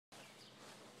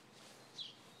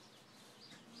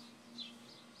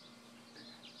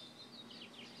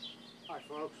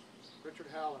folks, Richard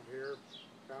Howland here,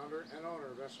 founder and owner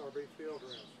of SRB Field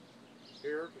Rests,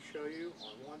 here to show you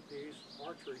our one-piece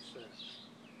archery set.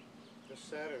 This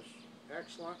set is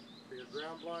excellent for your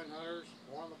ground blind hunters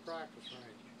or on the practice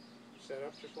range. Set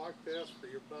up just like this for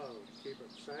your bow. Keep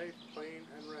it safe, clean,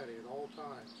 and ready at all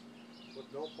times, with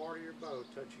no part of your bow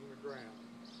touching the ground.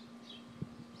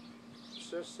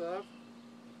 Consists of a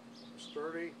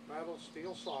sturdy metal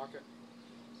steel socket,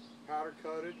 powder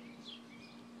coated,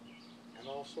 and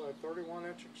also a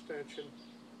 31-inch extension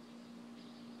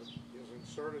that is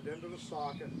inserted into the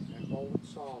socket and bolted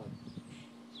solid.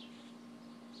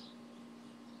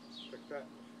 Stick that.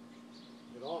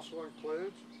 It also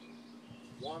includes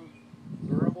one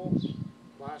durable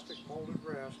plastic molded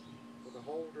rest with a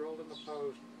hole drilled in the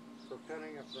post for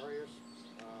pinning at various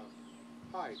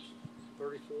heights,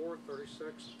 34, 36,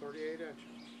 and 38 inches.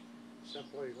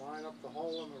 Simply line up the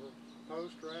hole in the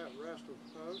post, rest of the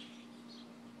post,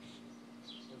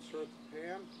 insert the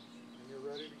pin, and you're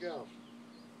ready to go.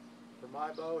 For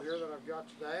my bow here that I've got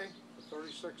today, the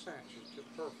 36 inch is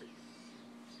just perfect.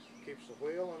 Keeps the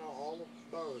wheel and all the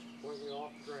bows completely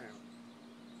off the ground.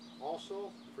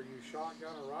 Also, for you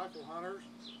shotgun or rifle hunters,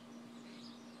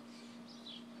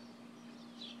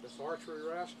 this archery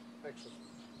rest makes an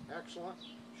excellent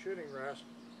shooting rest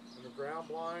in the ground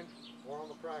blind or on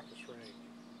the practice range.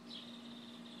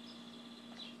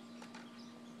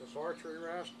 This archery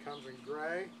rest comes in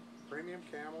gray, premium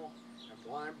camel, and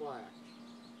blind black.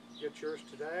 Get yours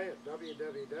today at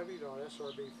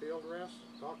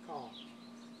www.srbfieldrests.com.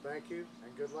 Thank you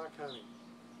and good luck hunting.